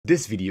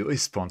This video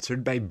is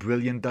sponsored by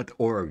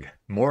Brilliant.org.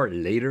 More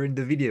later in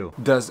the video.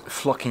 Does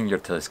flocking your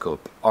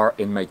telescope, or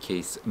in my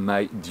case,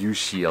 my dew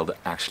shield,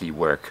 actually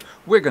work?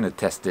 We're gonna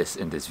test this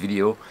in this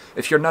video.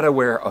 If you're not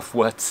aware of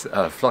what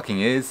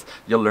flocking is,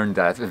 you'll learn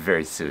that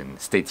very soon.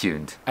 Stay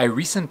tuned. I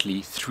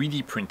recently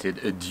 3D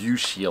printed a dew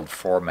shield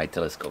for my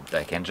telescope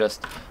that I can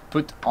just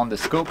put on the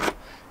scope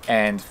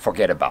and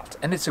forget about.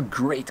 And it's a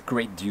great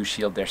dew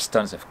shield. There's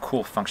tons of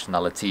cool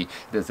functionality.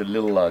 There's a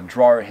little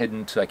drawer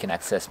hidden so I can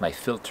access my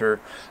filter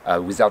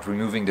without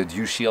removing the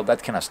dew shield,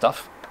 that kind of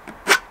stuff.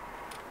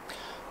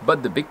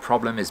 But the big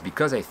problem is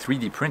because I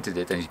 3D printed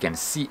it, and you can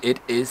see it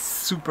is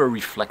super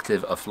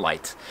reflective of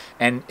light.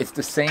 And it's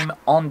the same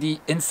on the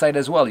inside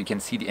as well. You can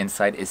see the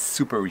inside is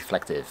super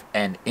reflective,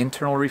 and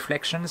internal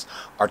reflections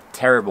are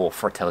terrible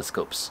for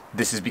telescopes.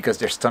 This is because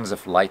there's tons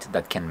of light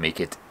that can make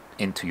it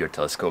into your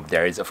telescope.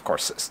 There is of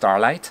course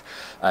starlight,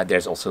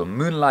 there's also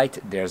moonlight,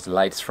 there's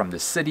lights from the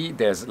city,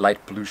 there's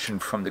light pollution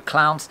from the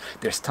clouds.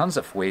 There's tons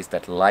of ways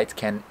that light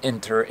can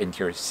enter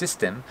into your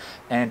system,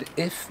 and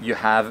if you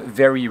have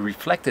very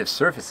reflective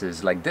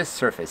surfaces like this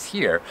surface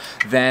here,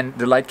 then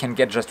the light can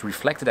get just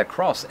reflected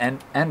across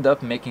and end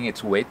up making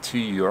its way to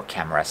your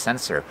camera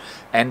sensor,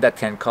 and that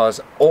can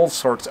cause all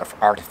sorts of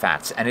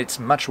artifacts. And it's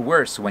much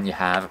worse when you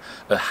have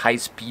a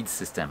high-speed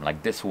system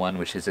like this one,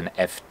 which is an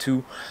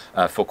f2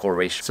 focal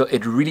ratio. So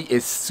it really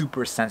is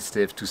super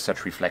sensitive to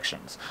such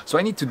reflections. So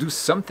I need to do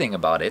something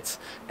about it,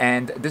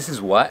 and this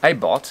is why I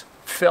bought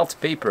felt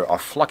paper or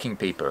flocking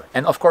paper.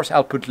 And of course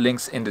I'll put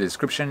links in the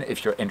description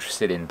if you're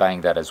interested in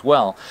buying that as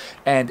well.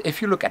 And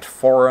if you look at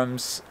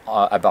forums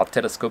about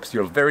telescopes,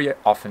 you'll very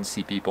often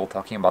see people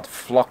talking about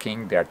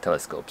flocking their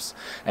telescopes.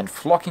 And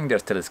flocking their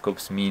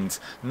telescopes means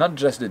not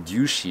just the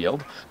dew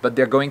shield, but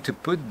they're going to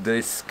put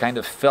this kind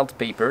of felt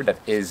paper that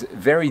is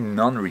very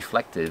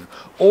non-reflective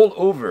all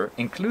over,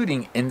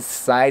 including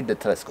inside the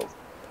telescope.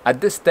 At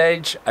this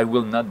stage, I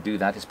will not do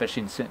that,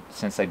 especially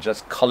since I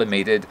just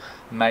collimated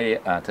my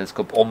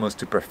telescope almost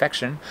to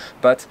perfection.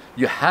 But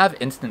you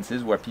have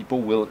instances where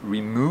people will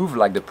remove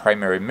like the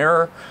primary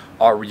mirror,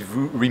 or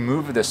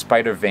remove the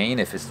spider vane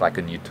if it's like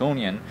a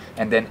Newtonian,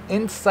 and then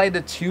inside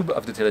the tube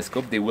of the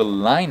telescope they will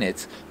line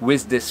it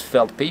with this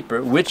felt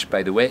paper, which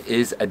by the way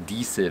is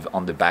adhesive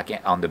on the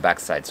back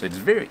side. So it's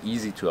very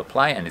easy to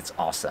apply and it's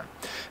awesome.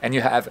 And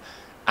you have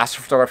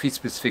astrophotography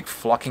specific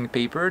flocking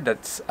paper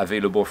that's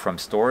available from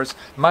stores.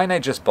 Mine I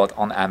just bought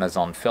on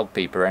Amazon, felt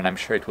paper, and I'm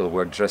sure it will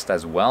work just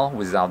as well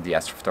without the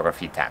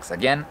astrophotography tags.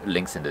 Again,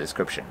 links in the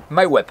description.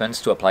 My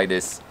weapons to apply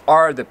this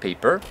are the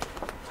paper.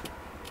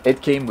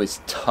 It came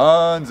with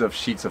tons of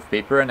sheets of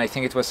paper, and I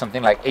think it was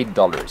something like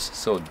 $8,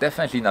 so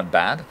definitely not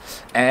bad.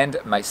 And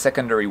my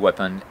secondary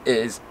weapon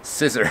is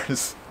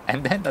scissors.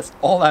 And then that's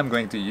all I'm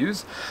going to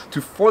use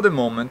to, for the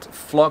moment,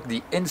 flock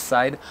the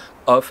inside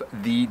of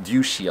the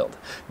dew shield.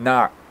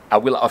 Now, I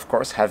will of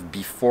course have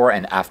before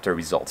and after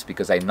results,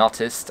 because I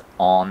noticed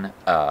on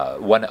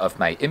one of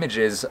my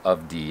images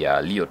of the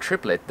Leo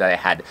triplet that I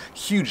had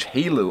huge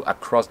halo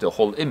across the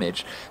whole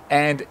image,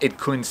 and it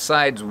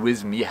coincides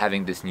with me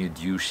having this new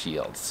dew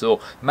shield.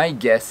 So my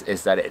guess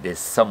is that it is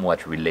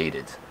somewhat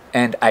related.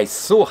 And I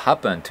so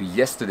happen to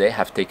yesterday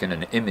have taken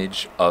an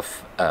image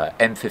of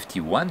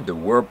M51, the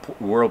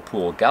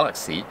Whirlpool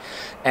galaxy,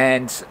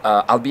 and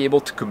I'll be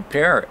able to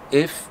compare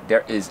if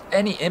there is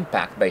any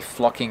impact by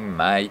flocking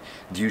my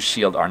dew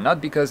shield or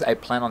not, because I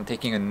plan on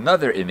taking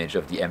another image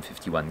of the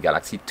M51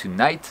 galaxy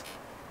tonight,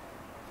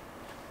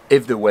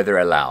 if the weather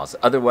allows.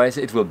 Otherwise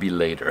it will be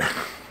later.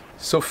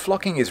 So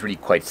flocking is really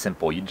quite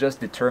simple. You just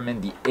determine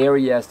the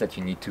areas that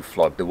you need to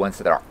flock, the ones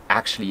that are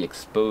actually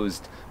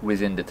exposed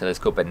within the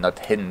telescope and not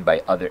hidden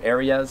by other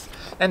areas.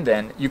 And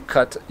then you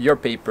cut your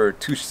paper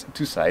to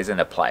size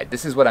and apply it.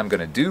 This is what I'm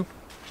going to do.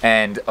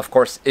 And of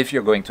course, if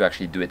you're going to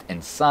actually do it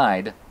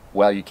inside,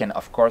 well, you can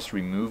of course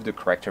remove the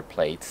corrector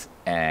plate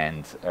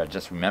and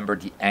just remember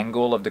the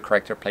angle of the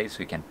corrector plate so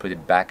you can put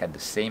it back at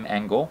the same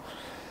angle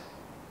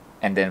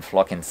and then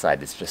flock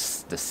inside. It's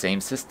just the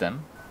same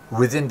system.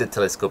 Within the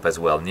telescope as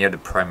well, near the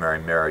primary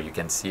mirror, you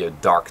can see a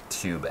dark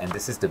tube, and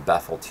this is the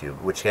baffle tube,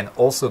 which can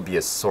also be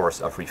a source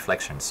of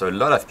reflection. So a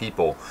lot of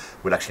people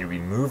will actually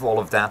remove all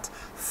of that,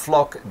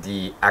 flock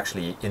the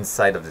actually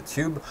inside of the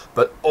tube,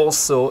 but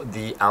also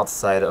the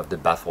outside of the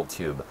baffle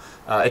tube.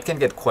 It can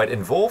get quite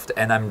involved,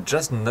 and I'm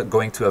just not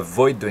going to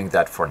avoid doing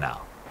that for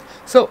now.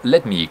 So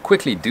let me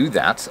quickly do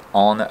that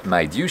on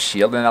my dew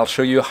shield, and I'll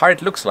show you how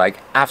it looks like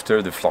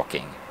after the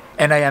flocking.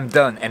 And I am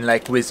done, and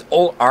like with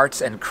all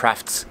arts and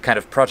crafts kind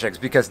of projects,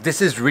 because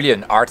this is really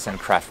an arts and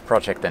craft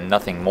project and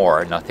nothing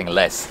more, nothing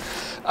less.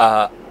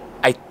 I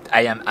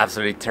am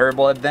absolutely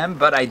terrible at them,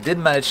 but I did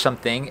manage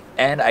something,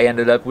 and I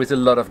ended up with a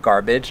lot of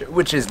garbage,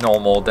 which is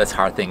normal, that's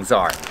how things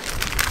are.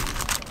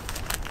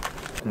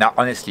 Now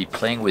honestly,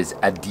 playing with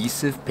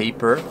adhesive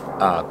paper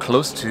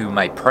close to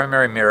my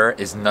primary mirror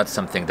is not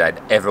something that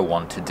I'd ever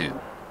want to do.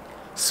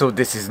 So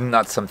this is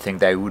not something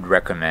that I would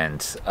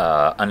recommend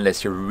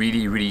unless you're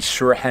really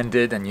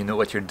sure-handed and you know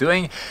what you're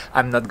doing.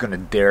 I'm not gonna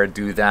dare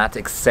do that,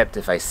 except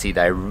if I see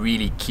that I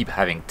really keep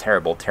having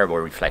terrible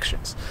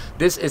reflections.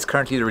 This is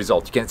currently the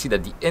result. You can see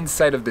that the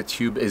inside of the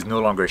tube is no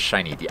longer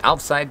shiny. The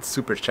outside,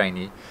 super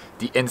shiny.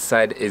 The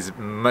inside is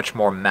much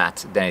more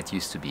matte than it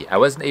used to be. I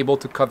wasn't able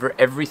to cover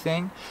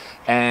everything,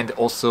 and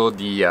also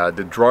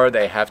the drawer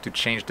that I have to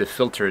change the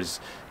filters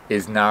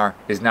is now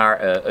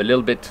a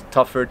little bit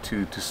tougher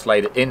to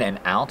slide in and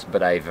out,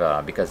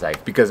 but because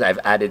I've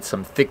added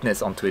some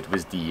thickness onto it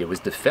with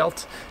the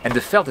felt, and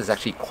the felt is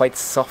actually quite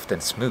soft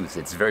and smooth.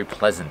 It's very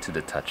pleasant to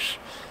the touch.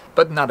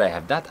 But now that I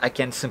have that, I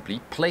can simply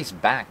place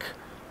back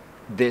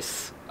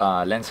this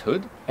lens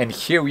hood, and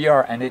here we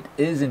are, and it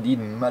is indeed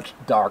much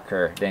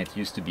darker than it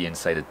used to be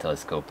inside the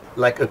telescope.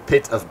 Like a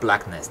pit of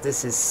blackness.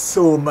 This is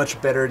so much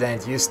better than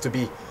it used to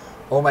be.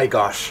 Oh my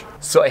gosh.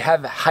 So I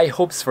have high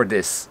hopes for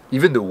this.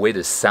 Even the way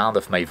the sound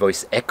of my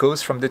voice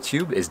echoes from the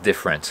tube is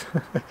different.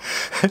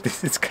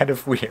 This is kind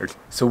of weird.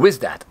 So with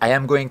that, I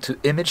am going to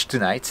image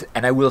tonight,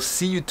 and I will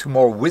see you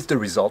tomorrow with the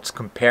results,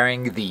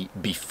 comparing the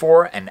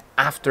before and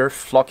after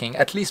flocking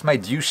at least my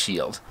dew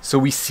shield, so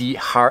we see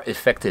how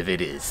effective it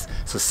is.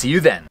 So see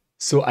you then.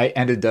 So I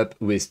ended up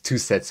with two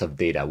sets of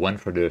data, one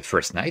for the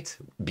first night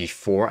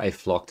before I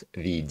flocked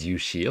the dew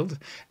shield,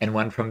 and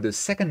one from the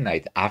second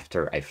night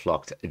after I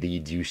flocked the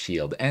dew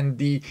shield. And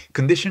the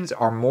conditions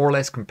are more or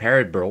less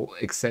comparable,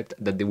 except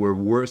that they were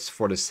worse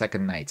for the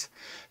second night.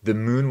 The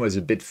moon was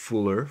a bit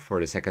fuller for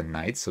the second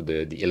night, so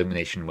the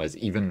illumination was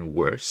even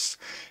worse.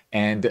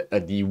 And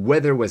the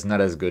weather was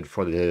not as good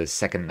for the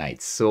second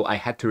night. So I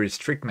had to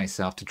restrict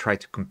myself to try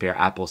to compare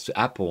apples to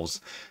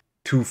apples,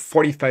 to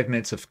 45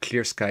 minutes of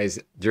clear skies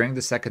during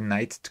the second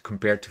night to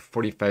compare to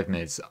 45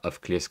 minutes of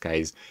clear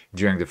skies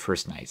during the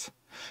first night.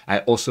 I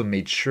also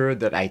made sure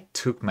that I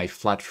took my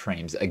flat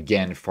frames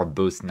again for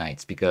both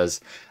nights,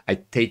 because I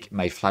take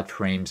my flat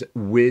frames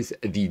with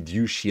the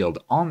dew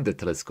shield on the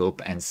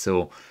telescope, and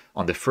so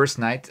on the first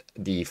night,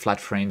 the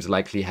flat frames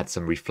likely had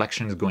some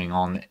reflections going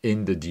on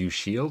in the dew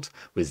shield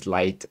with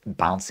light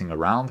bouncing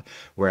around,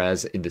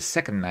 whereas in the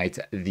second night,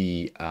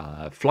 the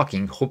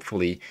flocking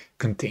hopefully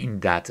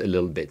contained that a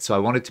little bit. So I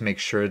wanted to make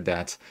sure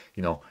that,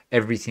 you know,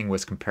 everything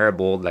was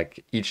comparable,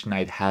 like each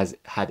night has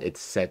had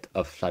its set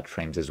of flat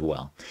frames as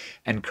well.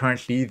 And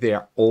currently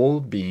they're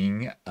all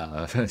being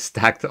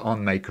stacked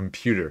on my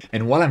computer.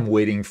 And while I'm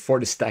waiting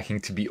for the stacking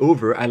to be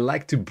over, I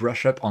like to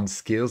brush up on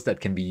skills that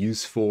can be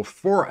useful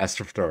for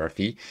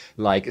astrophotography,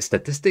 like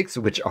statistics,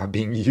 which are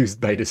being used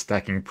by the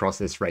stacking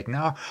process right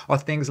now, or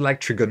things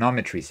like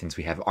trigonometry, since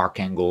we have arc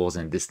angles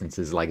and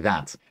distances like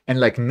that. And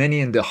like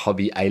many in the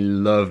hobby, I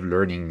love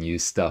learning new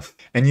stuff.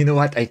 And you know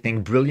what? I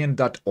think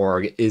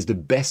Brilliant.org is the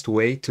best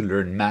way to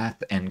learn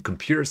math and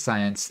computer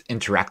science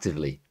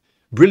interactively.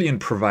 Brilliant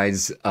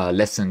provides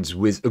lessons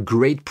with a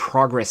great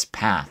progress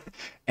path,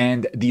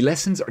 and the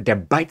lessons they're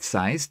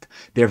bite-sized,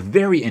 they're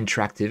very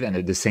interactive, and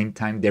at the same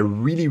time they're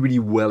really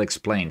well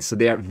explained. So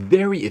they are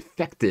very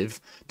effective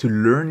to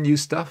learn new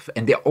stuff,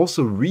 and they're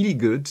also really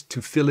good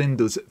to fill in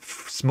those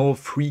small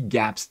free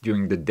gaps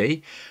during the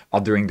day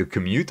or during the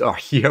commute or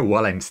here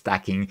while I'm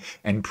stacking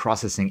and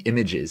processing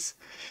images.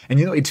 And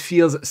you know, it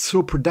feels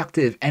so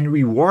productive and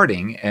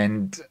rewarding,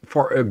 and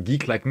for a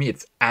geek like me,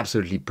 it's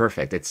absolutely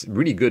perfect. It's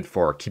really good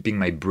for keeping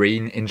my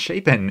brain in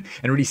shape and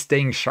really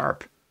staying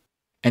sharp.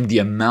 And the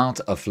amount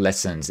of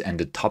lessons and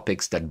the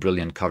topics that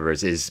Brilliant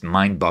covers is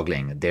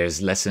mind-boggling.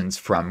 There's lessons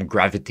from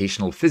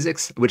gravitational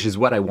physics, which is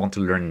what I want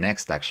to learn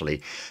next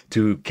actually,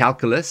 to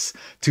calculus,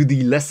 to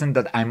the lesson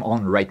that I'm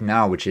on right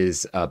now, which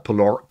is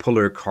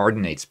polar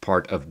coordinates,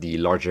 part of the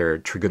larger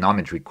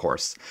trigonometry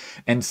course.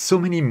 And so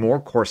many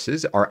more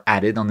courses are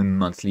added on a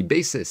monthly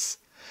basis.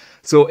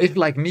 So if,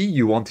 like me,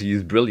 you want to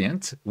use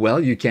Brilliant, well,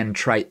 you can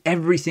try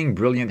everything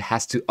Brilliant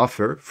has to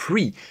offer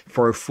free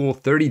for a full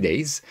 30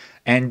 days.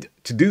 And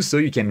to do so,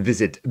 you can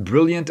visit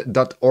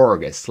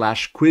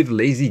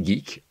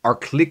brilliant.org/quivlazygeek or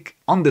click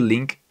on the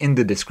link in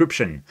the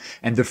description.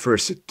 And the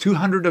first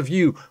 200 of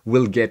you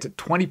will get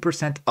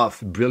 20% off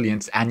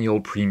Brilliant's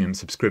annual premium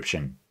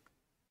subscription.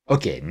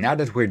 Okay, now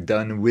that we're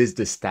done with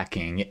the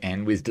stacking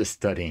and with the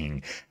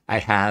studying, I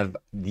have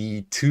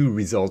the two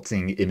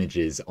resulting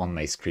images on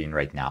my screen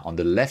right now. On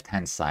the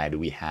left-hand side,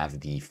 we have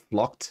the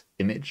flocked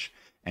image,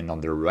 and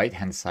on the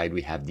right-hand side,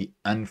 we have the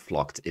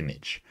unflocked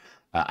image.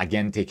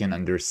 Again, taken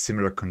under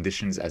similar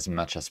conditions as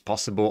much as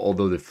possible,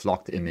 although the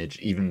flocked image,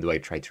 even though I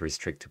tried to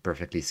restrict to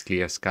perfectly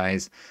clear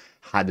skies,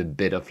 had a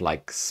bit of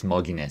like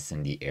smogginess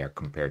in the air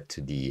compared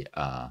to the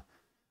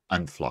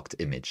unflocked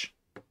image.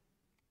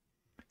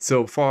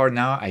 So for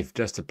now, I've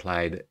just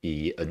applied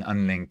an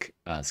unlink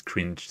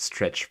screen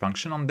stretch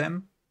function on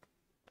them.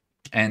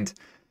 And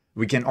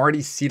we can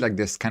already see like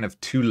this kind of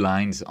two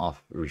lines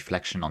of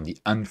reflection on the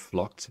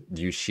unflocked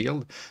dew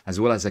shield, as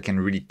well as I can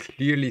really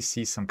clearly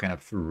see some kind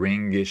of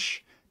ringish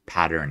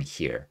pattern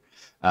here.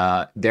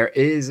 There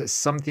is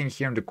something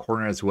here in the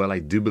corner as well. I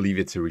do believe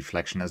it's a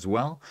reflection as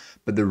well,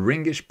 but the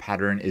ringish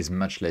pattern is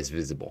much less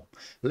visible.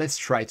 Let's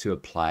try to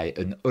apply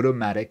an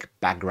automatic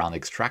background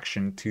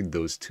extraction to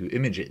those two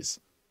images.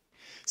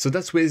 So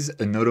that's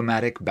with an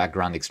automatic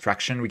background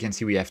extraction. We can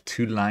see we have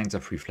two lines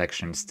of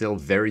reflection still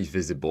very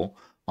visible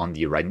on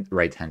the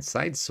right-hand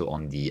side, so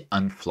on the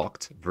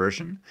unflocked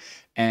version.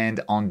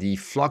 And on the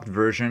flocked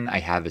version, I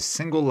have a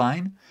single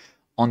line.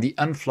 On the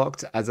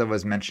unflocked, as I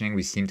was mentioning,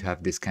 we seem to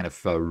have this kind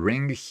of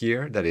ring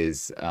here that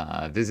is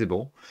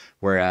visible,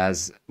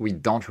 whereas we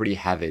don't really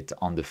have it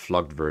on the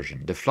flocked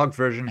version. The flocked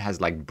version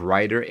has like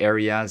brighter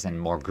areas and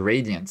more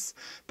gradients,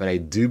 but I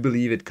do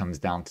believe it comes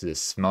down to the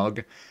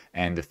smog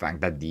and the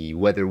fact that the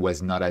weather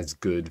was not as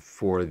good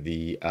for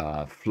the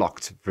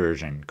flocked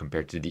version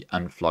compared to the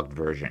unflocked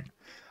version.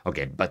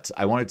 Okay, but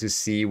I wanted to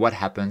see what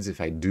happens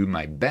if I do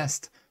my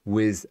best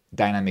with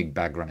dynamic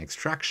background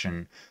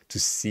extraction to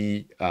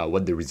see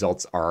what the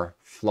results are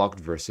flocked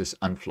versus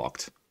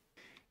unflocked.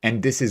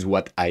 And this is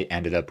what I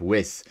ended up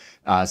with.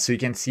 So you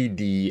can see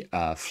the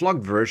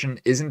flocked version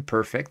isn't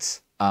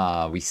perfect.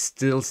 We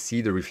still see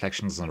the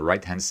reflections on the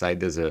right-hand side.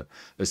 There's a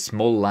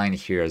small line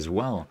here as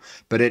well,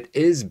 but it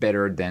is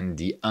better than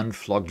the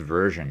unflocked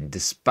version,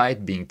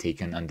 despite being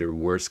taken under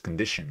worse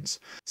conditions.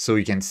 So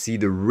you can see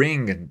the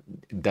ring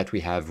that we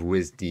have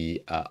with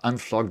the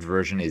unflocked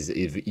version is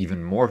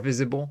even more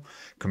visible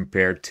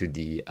compared to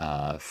the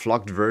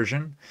flocked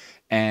version.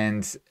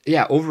 And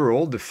yeah,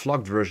 overall, the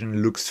flocked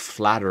version looks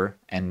flatter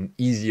and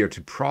easier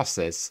to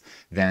process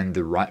than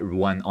the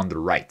one on the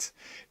right.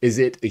 Is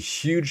it a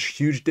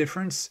huge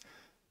difference?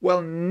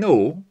 Well,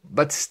 no,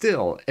 but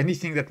still,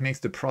 anything that makes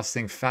the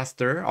processing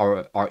faster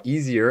or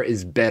easier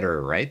is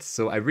better, right?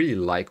 So I really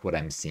like what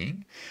I'm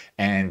seeing.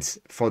 And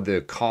for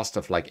the cost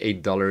of like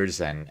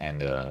 $8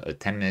 and a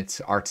 10-minute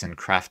arts and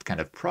craft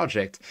kind of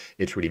project,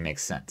 it really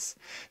makes sense.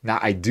 Now,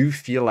 I do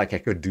feel like I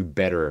could do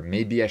better.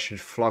 Maybe I should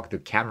flock the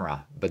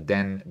camera, but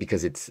then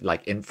because it's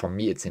like, for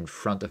me, it's in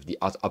front of the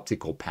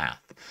optical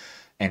path.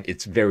 And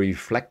it's very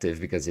reflective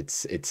because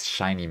it's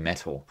shiny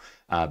metal.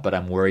 But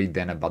I'm worried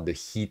then about the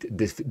heat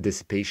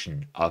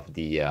dissipation of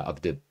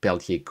the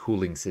Peltier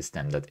cooling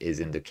system that is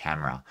in the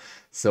camera.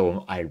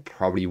 So I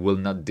probably will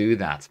not do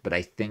that, but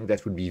I think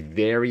that would be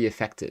very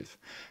effective.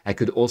 I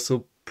could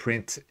also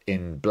print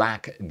in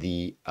black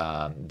the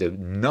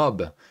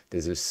knob.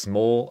 There's a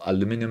small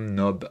aluminum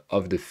knob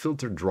of the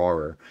filter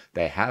drawer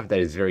that I have that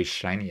is very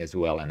shiny as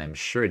well, and I'm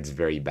sure it's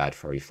very bad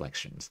for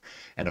reflections.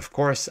 And of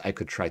course, I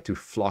could try to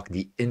flock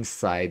the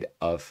inside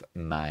of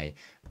my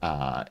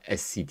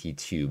SCT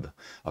tube,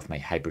 of my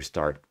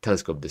Hyperstar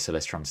telescope, the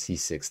Celestron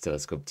C6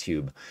 telescope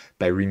tube,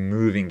 by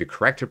removing the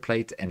corrector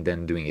plate and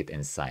then doing it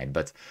inside.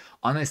 But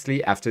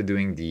honestly, after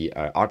doing the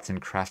arts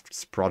and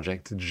crafts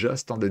project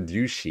just on the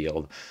dew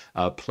shield,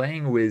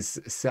 playing with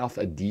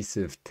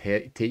self-adhesive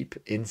tape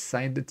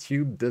inside the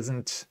tube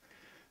doesn't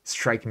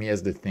strike me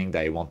as the thing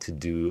that I want to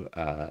do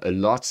a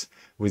lot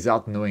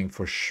without knowing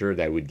for sure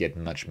that I would get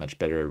much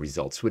better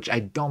results, which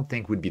I don't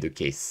think would be the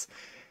case.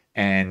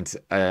 And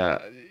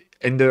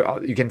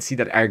you can see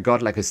that I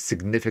got like a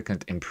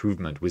significant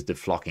improvement with the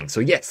flocking. So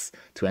yes,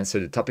 to answer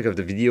the topic of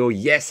the video,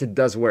 yes, it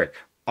does work.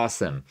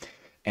 Awesome.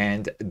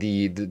 And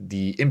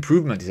the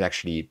improvement is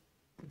actually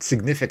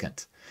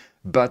significant.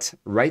 But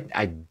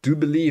I do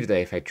believe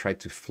that if I tried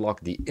to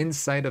flock the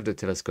inside of the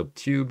telescope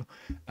tube,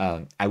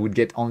 I would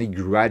get only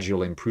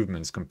gradual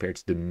improvements compared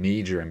to the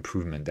major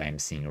improvement that I'm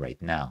seeing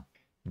right now.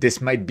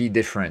 This might be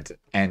different,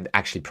 and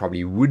actually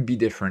probably would be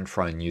different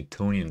for a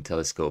Newtonian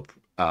telescope,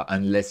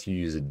 unless you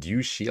use a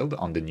dew shield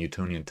on the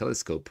Newtonian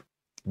telescope.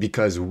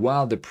 Because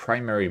while the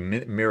primary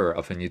mirror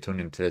of a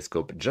Newtonian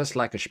telescope, just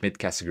like a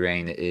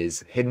Schmidt-Cassegrain,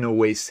 is hidden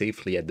away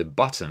safely at the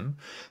bottom,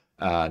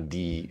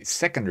 the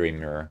secondary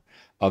mirror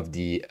of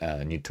the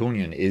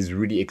Newtonian is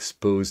really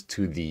exposed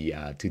to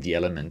the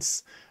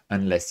elements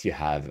unless you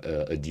have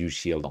a dew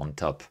shield on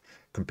top,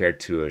 compared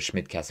to a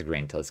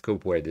Schmidt-Cassegrain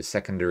telescope where the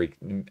secondary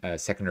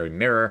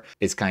mirror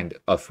is kind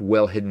of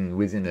well hidden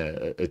within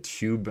a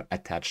tube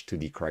attached to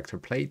the corrector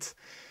plate.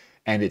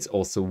 And it's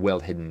also well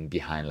hidden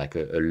behind like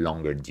a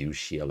longer dew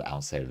shield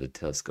outside of the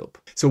telescope.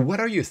 So what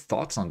are your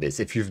thoughts on this?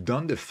 If you've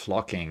done the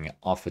flocking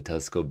of a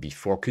telescope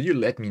before, could you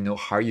let me know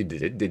how you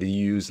did it? Did you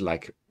use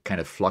like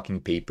kind of flocking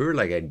paper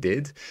like I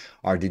did?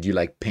 Or did you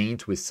like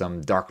paint with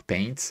some dark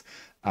paints?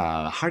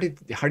 How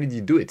did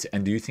you do it?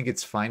 And do you think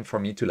it's fine for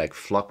me to like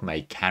flock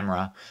my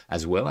camera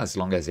as well, as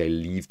long as I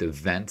leave the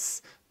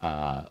vents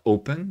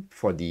open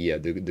for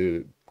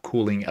the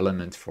cooling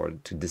element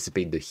to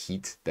dissipate the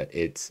heat that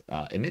it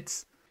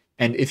emits?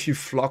 And if you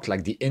flock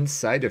like the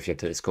inside of your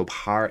telescope,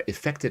 how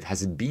effective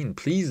has it been?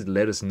 Please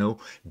let us know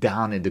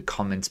down in the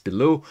comments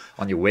below.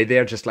 On your way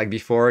there, just like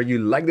before, you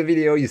like the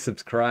video, you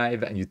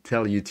subscribe, and you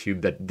tell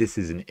YouTube that this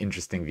is an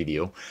interesting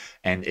video.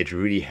 And it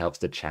really helps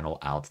the channel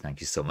out.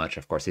 Thank you so much.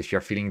 Of course, if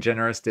you're feeling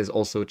generous, there's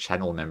also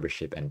channel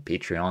membership and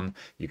Patreon.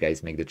 You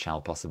guys make the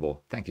channel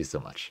possible. Thank you so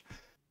much.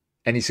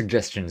 Any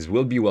suggestions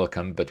will be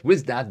welcome, but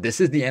with that, this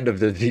is the end of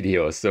the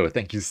video, so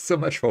thank you so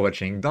much for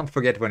watching. Don't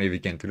forget whenever you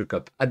can to look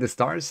up at the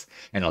stars,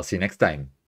 and I'll see you next time.